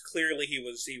killed because clearly he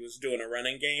was doing a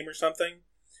running game or something.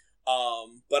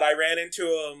 But I ran into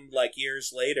him like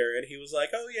years later, and he was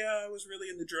like, "Oh yeah, I was really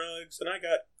into drugs, and I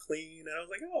got clean." And I was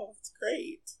like, "Oh, that's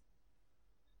great.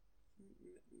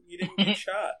 You didn't get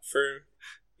shot for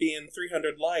being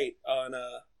 300 light on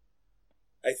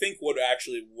I think what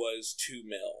actually was 2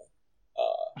 mil."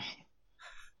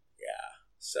 Yeah.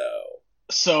 So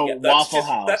yeah, Waffle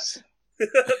House.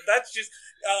 That's just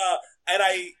and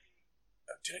I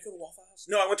did I go to Waffle House?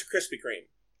 No, I went to Krispy Kreme.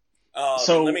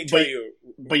 So let me tell you.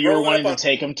 But you were wanting to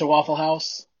take him to Waffle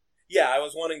House? Yeah, I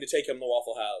was wanting to take him to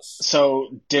Waffle House.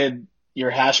 So did your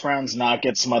hash browns not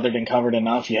get smothered and covered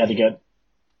enough? You had to get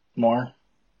more?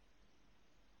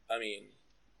 I mean,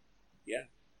 yeah.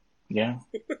 Yeah.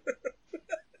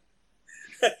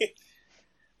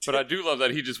 But I do love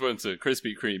that he just went to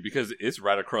Krispy Kreme because it's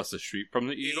right across the street from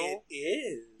the Eagle. It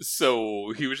is.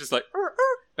 So he was just like,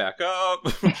 back up.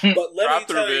 But let me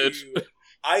tell you,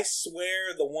 I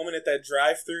swear the woman at that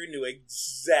drive-thru knew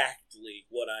exactly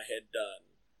what I had done.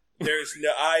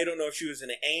 I don't know if she was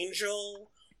an angel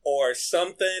or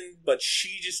something, but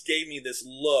she just gave me this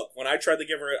look. When I tried to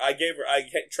give her, I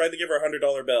tried to give her a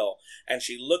 $100 bill, and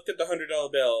she looked at the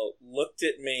 $100 bill, looked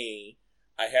at me.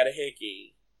 I had a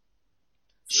hickey.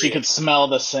 She could smell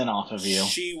the sin off of you.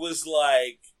 She was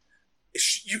like,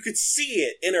 you could see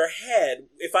it in her head.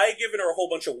 If I had given her a whole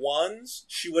bunch of ones,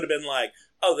 she would have been like,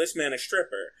 oh, this man is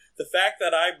stripper. The fact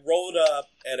that I rolled up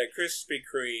at a Krispy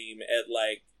Kreme at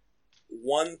like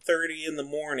 1:30 in the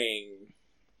morning,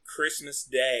 Christmas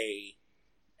Day,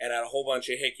 and had a whole bunch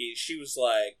of hickeys, she was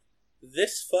like,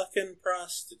 this fucking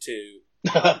prostitute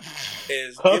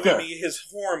is giving me his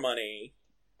whore money.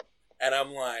 And I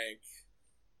was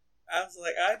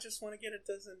like, I just want to get a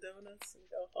dozen donuts and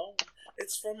go home.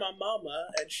 It's for my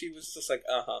mama. And she was just like,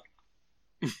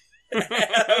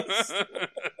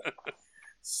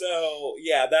 So,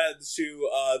 yeah, that's who,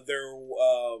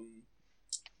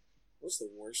 what's the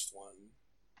worst one?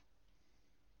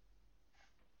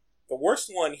 The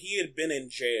worst one, he had been in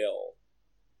jail.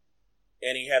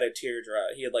 And he had a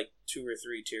teardrop. He had like 2 or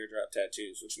 3 teardrop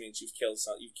tattoos, which means you've killed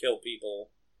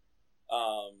people.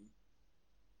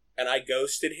 And I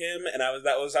ghosted him, and I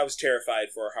was terrified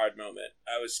for a hard moment.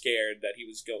 I was scared that he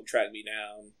was going to track me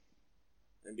down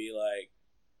and be like,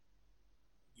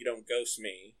 you don't ghost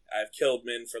me. I've killed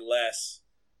men for less.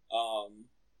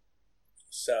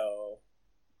 So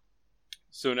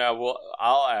now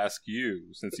I'll ask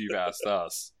you, since you've asked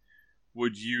us,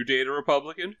 would you date a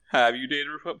Republican? Have you dated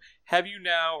a Republican? Have you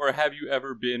now or have you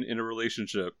ever been in a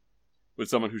relationship with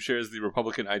someone who shares the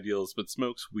Republican ideals but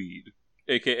smokes weed?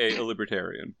 AKA a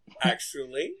libertarian.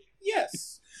 Actually,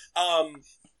 yes. Old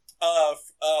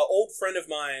friend of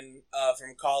mine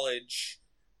from college.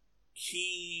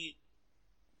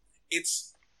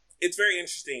 It's very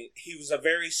interesting. He was a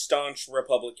very staunch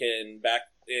Republican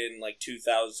back in like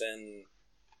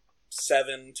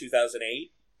 2007,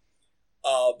 2008.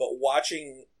 But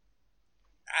watching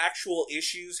actual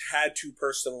issues had to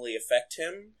personally affect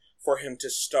him for him to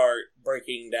start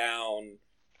breaking down.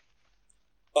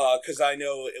 Because I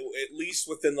know, at least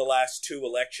within the last 2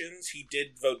 elections, he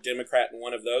did vote Democrat in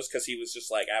one of those, because he was just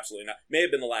like, absolutely not. May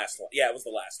have been the last one. Yeah, it was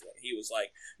the last one. He was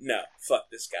like, no, fuck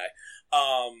this guy.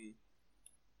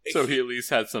 So he at least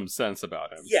had some sense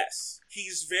about him. Yes.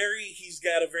 He's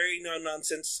got a very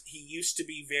no-nonsense. He used to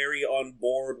be very on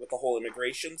board with the whole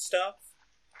immigration stuff.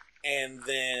 And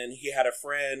then he had a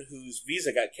friend whose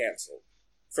visa got canceled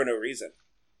for no reason.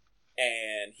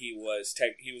 And he was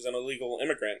an illegal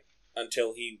immigrant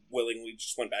until he willingly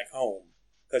just went back home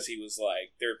because he was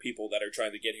like, there are people that are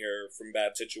trying to get here from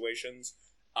bad situations.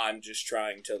 I'm just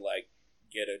trying to, like,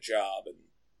 get a job and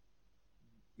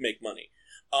make money.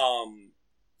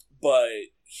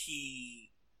 But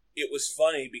it was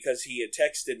funny because he had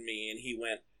texted me and he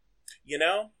went, you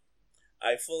know,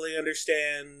 I fully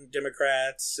understand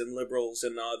Democrats and liberals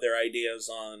and their ideas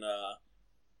on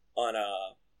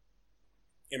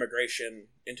immigration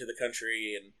into the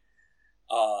country, and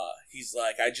he's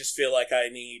like, I just feel like I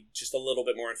need just a little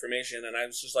bit more information. And I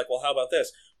was just like, well, how about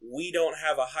this? We don't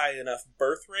have a high enough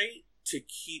birth rate to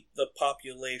keep the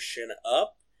population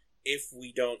up if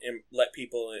we don't let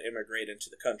people immigrate into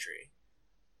the country.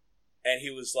 And he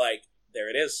was like, there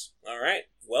it is. All right.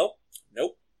 Well,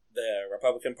 nope. The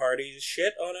Republican Party's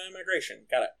shit on immigration.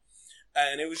 Got it.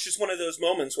 And it was just one of those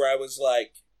moments where I was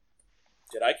like,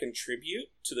 did I contribute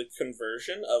to the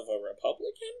conversion of a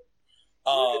Republican?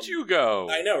 Where did you go?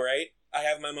 I know, right? I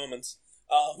have my moments.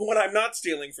 When I'm not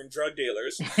stealing from drug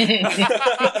dealers, I'm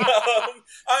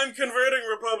converting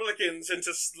Republicans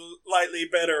into slightly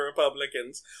better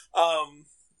Republicans.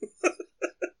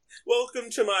 Welcome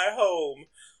to my home.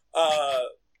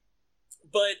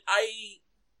 But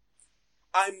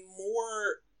I'm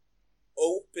more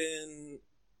open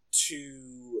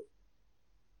to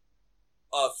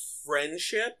a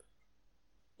friendship,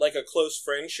 like a close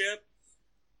friendship,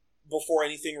 before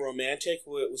anything romantic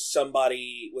with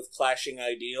somebody with clashing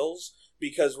ideals,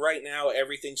 because right now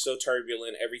everything's so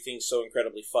turbulent, everything's so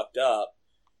incredibly fucked up.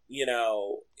 You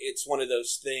know, it's one of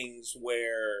those things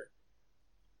where,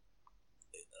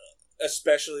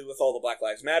 especially with all the Black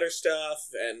Lives Matter stuff,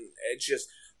 and it's just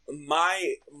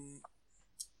my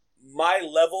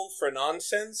level for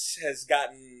nonsense has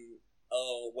gotten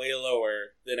way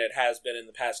lower than it has been in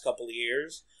the past couple of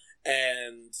years,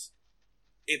 and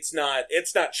it's not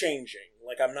changing.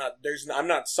 Like, I'm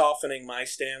not softening my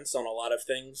stance on a lot of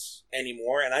things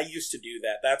anymore, and I used to do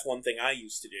that. That's one thing I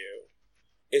used to do,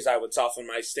 is I would soften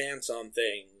my stance on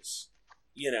things,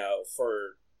 you know,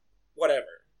 for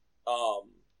whatever.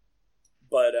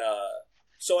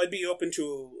 So I'd be open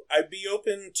to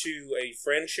a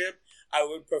friendship. I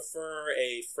would prefer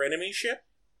a frenemyship,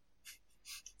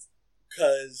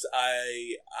 because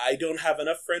I don't have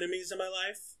enough frenemies in my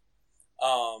life.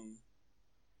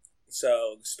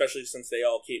 So, especially since they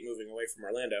all keep moving away from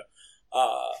Orlando.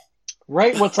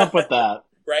 Right? What's up with that?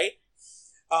 Right?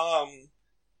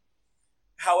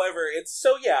 However,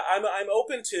 I'm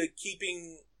open to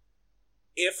keeping,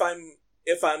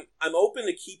 I'm open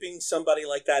to keeping somebody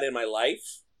like that in my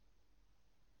life,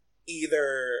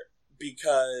 either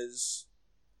because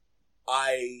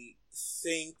I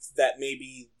think that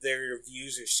maybe their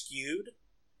views are skewed,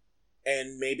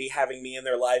 and maybe having me in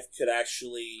their life could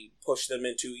actually push them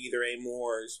into either a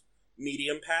more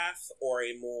medium path or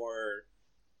a more,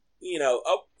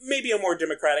 maybe a more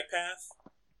democratic path.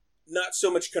 Not so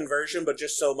much conversion, but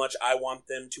just so much I want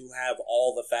them to have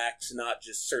all the facts, not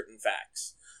just certain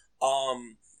facts.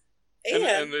 And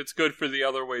it's good for the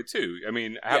other way, too. I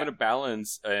mean, having a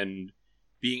balance and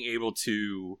being able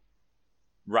to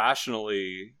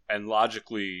rationally and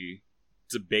logically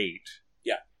debate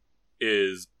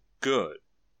is good.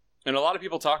 And a lot of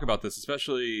people talk about this,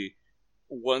 especially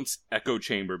once echo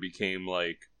chamber became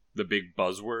like the big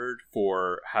buzzword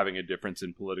for having a difference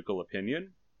in political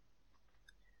opinion.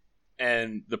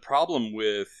 And the problem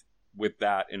with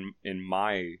that, in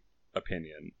my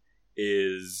opinion,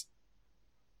 is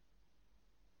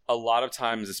a lot of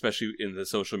times, especially in the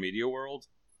social media world,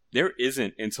 there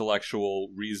isn't intellectual,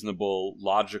 reasonable,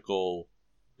 logical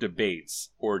debates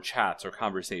or chats or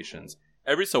conversations.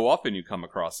 Every so often you come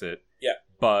across it,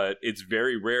 but it's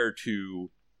very rare to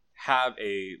have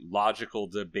a logical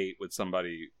debate with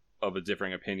somebody of a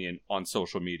differing opinion on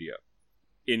social media.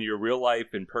 In your real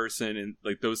life, in person, and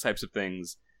like those types of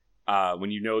things, when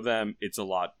you know them, it's a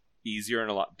lot easier and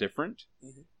a lot different.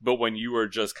 Mm-hmm. But when you are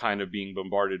just kind of being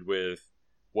bombarded with,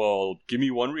 well, give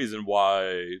me one reason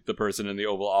why the person in the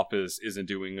Oval Office isn't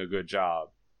doing a good job,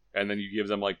 and then you give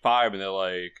them like 5, and they're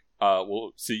like,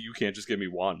 well, see, you can't just give me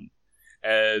one.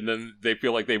 And then they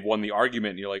feel like they've won the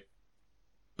argument, and you're like,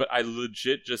 but I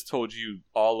legit just told you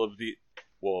all of the...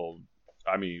 Well,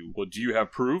 do you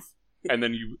have proof? And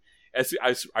then you...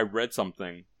 I read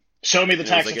something. Show me the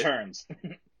tax returns.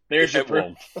 There's your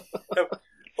proof.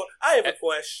 I have a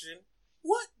question.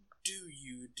 What do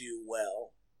you do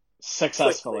well?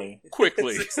 Successfully.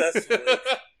 Quickly. Successfully.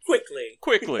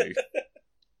 Quickly.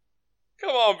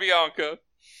 Come on, Bianca.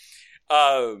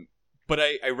 But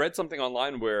I read something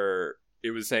online where it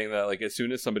was saying that, like, as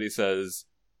soon as somebody says,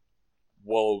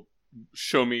 well,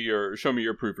 show me your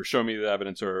proof, or show me the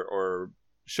evidence, or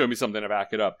show me something to back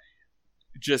it up,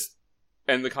 just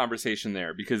end the conversation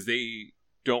there, because they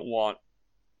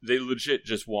legit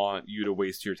just want you to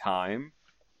waste your time,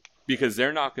 because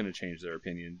they're not going to change their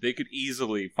opinion. They could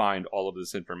easily find all of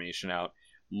this information out,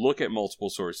 look at multiple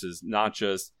sources, not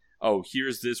just, oh,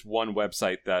 here's this one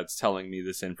website that's telling me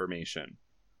this information.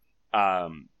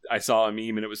 I saw a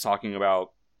meme and it was talking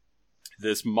about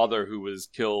this mother who was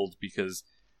killed because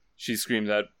she screamed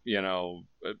at,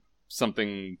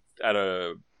 something at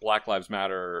a Black Lives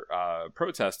Matter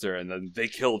protester, and then they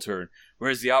killed her.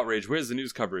 Where's the outrage? Where's the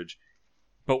news coverage?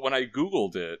 But when I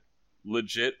Googled it,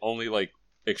 legit only like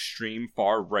extreme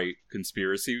far right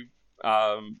conspiracy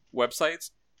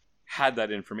websites had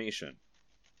that information.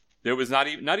 There was not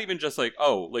even just like,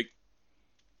 oh, like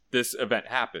this event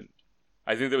happened.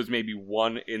 I think there was maybe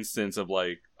one instance of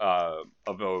like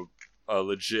of a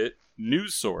legit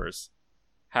news source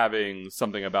having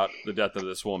something about the death of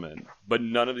this woman, but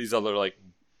none of these other like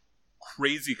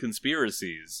crazy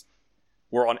conspiracies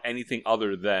were on anything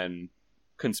other than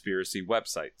conspiracy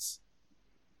websites.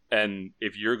 And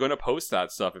if you're going to post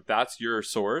that stuff, if that's your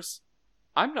source,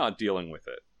 I'm not dealing with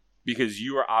it, because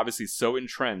you are obviously so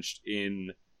entrenched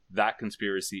in that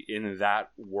conspiracy, in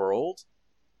that world,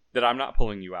 that I'm not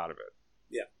pulling you out of it.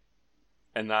 Yeah.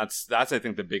 And that's I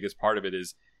think the biggest part of it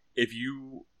is, if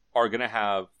you are going to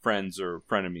have friends or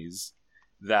frenemies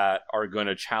that are going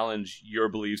to challenge your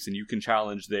beliefs and you can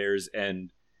challenge theirs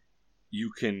and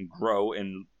you can grow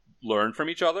and learn from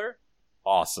each other,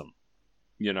 awesome.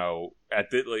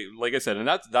 Like I said, and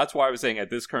that's why I was saying at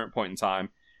this current point in time,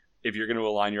 if you're going to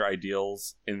align your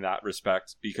ideals in that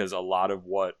respect, because a lot of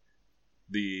what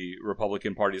the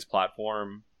Republican Party's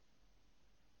platform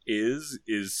is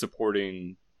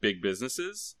supporting big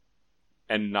businesses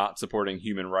and not supporting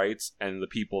human rights and the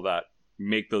people that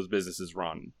make those businesses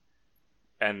run.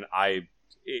 And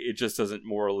it just doesn't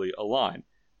morally align.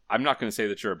 I'm not going to say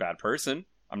that you're a bad person.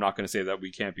 I'm not going to say that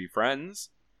we can't be friends.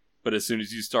 But as soon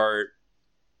as you start,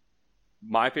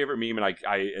 my favorite meme, and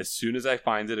I as soon as I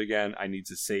find it again, I need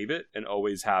to save it and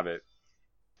always have it.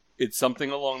 It's something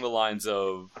along the lines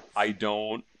of, I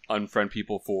don't unfriend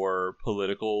people for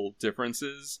political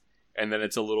differences. And then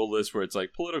it's a little list where it's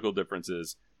like political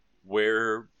differences,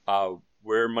 where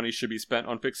money should be spent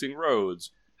on fixing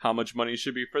roads, how much money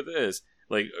should be for this,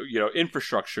 like,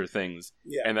 infrastructure things.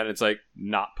 Yeah. And then it's like,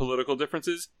 not political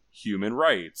differences, human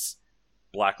rights,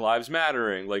 Black Lives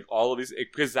Mattering, like all of these,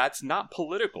 because that's not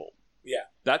political. Yeah.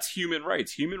 That's human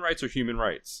rights. Human rights are human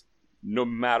rights, no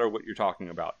matter what you're talking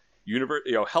about.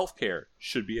 Healthcare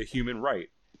should be a human right.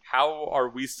 How are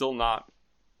we still not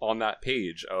on that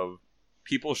page of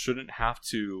people shouldn't have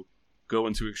to go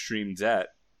into extreme debt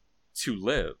to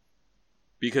live?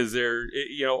 Because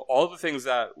all the things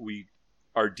that we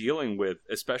are dealing with,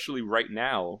 especially right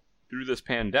now through this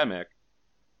pandemic,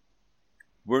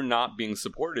 we're not being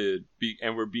supported,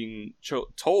 and we're being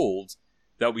told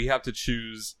that we have to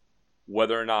choose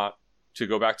whether or not to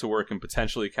go back to work and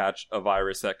potentially catch a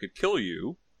virus that could kill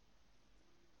you,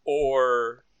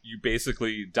 or you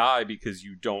basically die because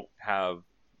you don't have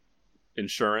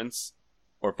insurance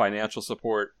or financial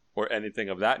support or anything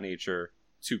of that nature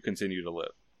to continue to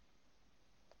live.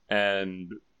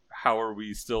 And how are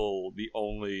we still the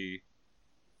only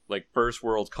first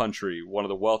world country, one of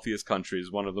the wealthiest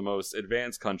countries, one of the most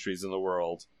advanced countries in the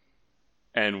world,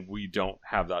 and we don't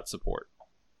have that support?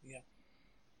 Yeah.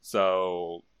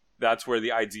 So that's where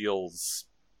the ideals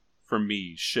for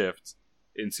me shift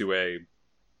into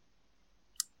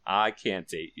I can't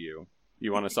date you.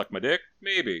 You want to suck my dick?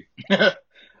 Maybe.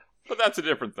 But that's a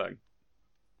different thing.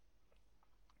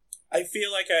 I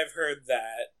feel like I've heard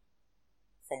that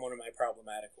from one of my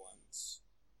problematic ones.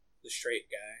 The straight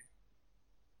guy.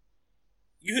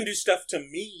 You can do stuff to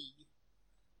me.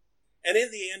 And in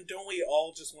the end, don't we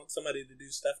all just want somebody to do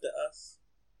stuff to us?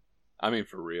 I mean,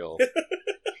 for real.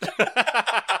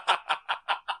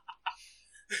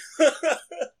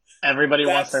 Everybody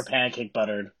wants their pancake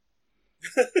buttered.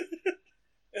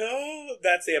 Oh,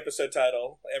 that's the episode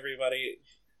title. Everybody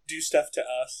do stuff to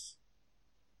us.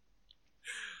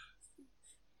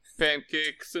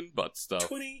 Pancakes and butt stuff.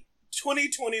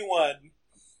 2021.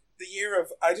 The year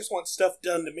of I just want stuff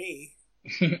done to me.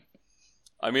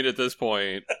 I mean, at this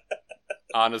point,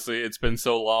 honestly, it's been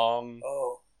so long.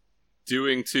 Oh.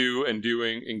 Doing to and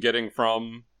doing and getting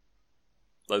from.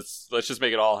 Let's just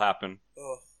make it all happen.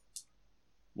 Oh.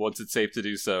 Once it's safe to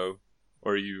do so,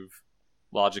 or you've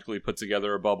logically put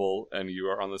together a bubble and you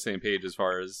are on the same page as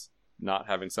far as not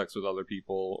having sex with other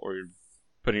people, or you're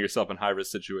putting yourself in high-risk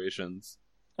situations.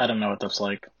 I don't know what that's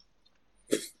like.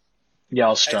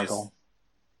 Y'all struggle.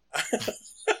 I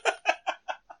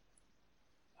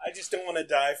just don't want to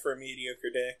die for a mediocre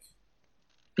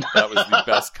dick. That was the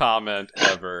best comment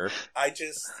ever. I'd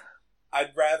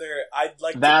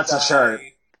like That's to a shirt.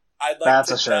 I'd like That's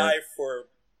to a shirt. die for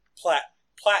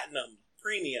platinum,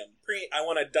 premium. I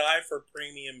want to die for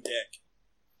premium dick.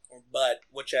 Or butt,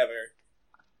 whichever.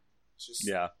 Just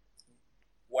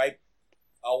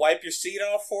I'll wipe your seat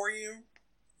off for you,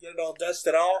 get it all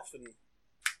dusted off, and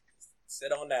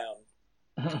sit on down.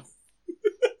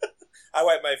 I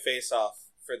wipe my face off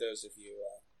for those of you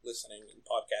listening in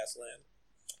podcast land.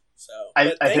 So,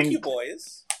 thank you,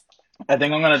 boys. I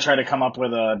think I'm going to try to come up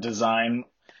with a design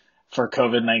for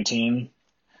COVID-19,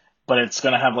 but it's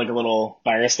going to have like a little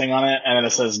virus thing on it, and then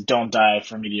it says, "Don't die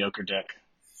for mediocre dick."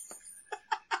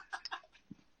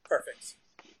 Perfect.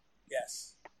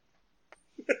 Yes.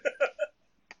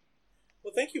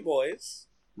 Well, thank you, boys.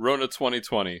 Rona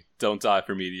 2020. Don't die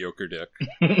for mediocre dick.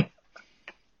 We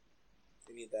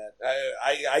need that.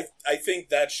 I think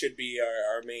that should be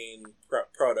our main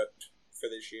product for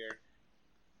this year.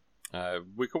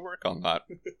 We can work on that.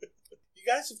 You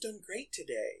guys have done great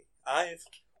today.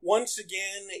 Once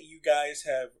again, you guys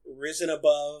have risen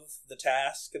above the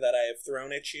task that I have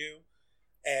thrown at you,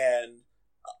 and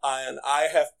I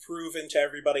have proven to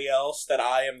everybody else that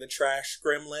I am the trash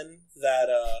gremlin that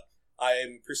I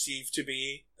am perceived to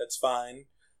be. That's fine.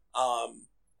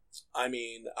 I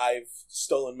mean, I've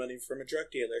stolen money from a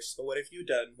drug dealer, so what have you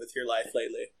done with your life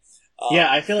lately?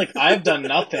 Yeah, I feel like I've done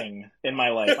nothing in my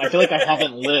life. I feel like I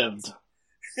haven't lived.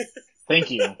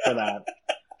 Thank you for that.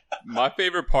 My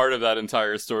favorite part of that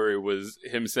entire story was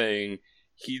him saying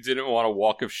he didn't want a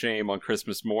walk of shame on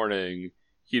Christmas morning.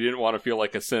 He didn't want to feel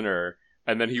like a sinner.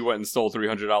 And then he went and stole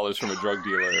 $300 from a drug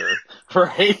dealer.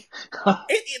 Right?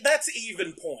 That's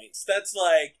even points. That's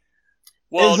like...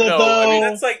 Well, no, I mean...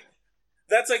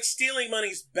 That's like stealing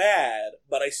money's bad,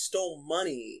 but I stole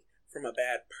money from a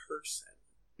bad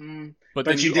person.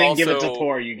 But you didn't give it to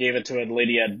poor. You gave it to a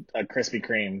lady at a Krispy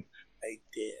Kreme. I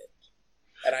did.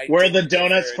 And Were the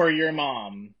donuts for your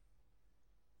mom?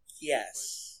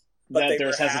 Yes. But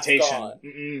there's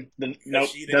hesitation. Nope,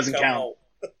 doesn't count.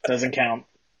 Doesn't count.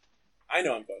 I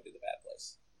know I'm going to the bad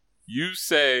place. You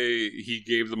say he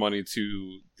gave the money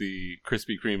to the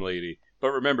Krispy Kreme lady,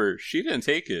 but remember, she didn't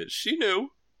take it. She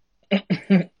knew.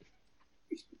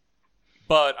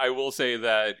 But I will say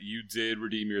that you did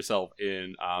redeem yourself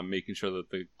in making sure that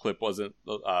the clip wasn't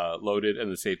loaded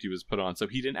and the safety was put on, so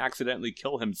he didn't accidentally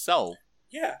kill himself.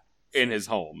 Yeah. In his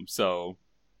home, so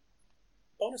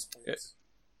bonus points.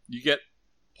 You get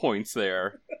points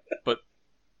there, but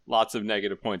lots of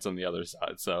negative points on the other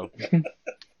side. So,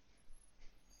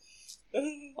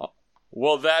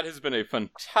 well, that has been a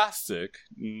fantastic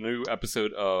new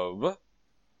episode of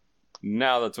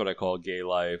Now That's What I Call Gay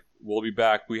Life. We'll be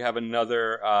back. We have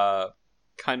another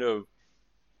kind of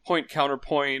point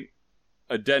counterpoint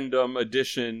addendum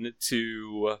addition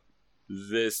to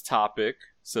this topic.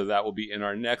 So that will be in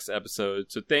our next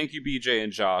episode. So thank you, BJ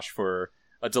and Josh, for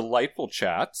a delightful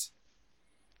chat.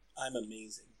 I'm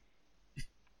amazing.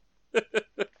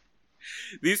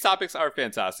 These topics are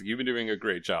fantastic. You've been doing a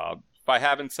great job. If I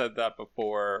haven't said that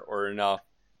before or enough,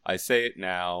 I say it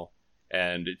now.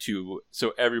 And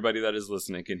so everybody that is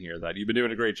listening can hear that. You've been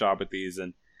doing a great job with these.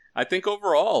 And I think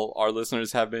overall, our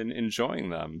listeners have been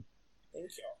enjoying them.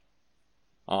 Thank you.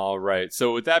 All right.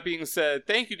 So with that being said,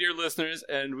 thank you, dear listeners,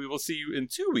 and we will see you in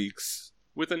 2 weeks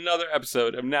with another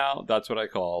episode of Now That's What I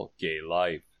Call Gay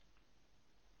Life.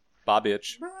 Bye,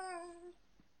 bitch. Bye.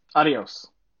 Adios.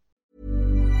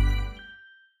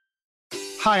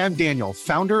 Hi, I'm Daniel,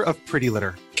 founder of Pretty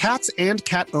Litter. Cats and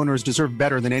cat owners deserve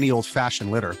better than any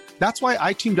old-fashioned litter. That's why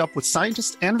I teamed up with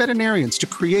scientists and veterinarians to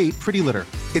create Pretty Litter.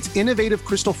 Its innovative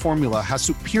crystal formula has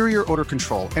superior odor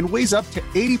control and weighs up to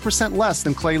 80% less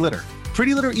than clay litter.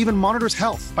 Pretty Litter even monitors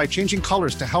health by changing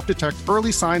colors to help detect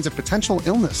early signs of potential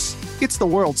illness. It's the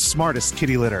world's smartest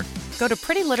kitty litter. Go to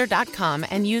prettylitter.com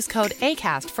and use code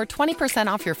ACAST for 20%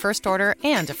 off your first order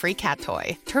and a free cat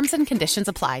toy. Terms and conditions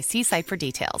apply. See site for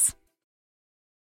details.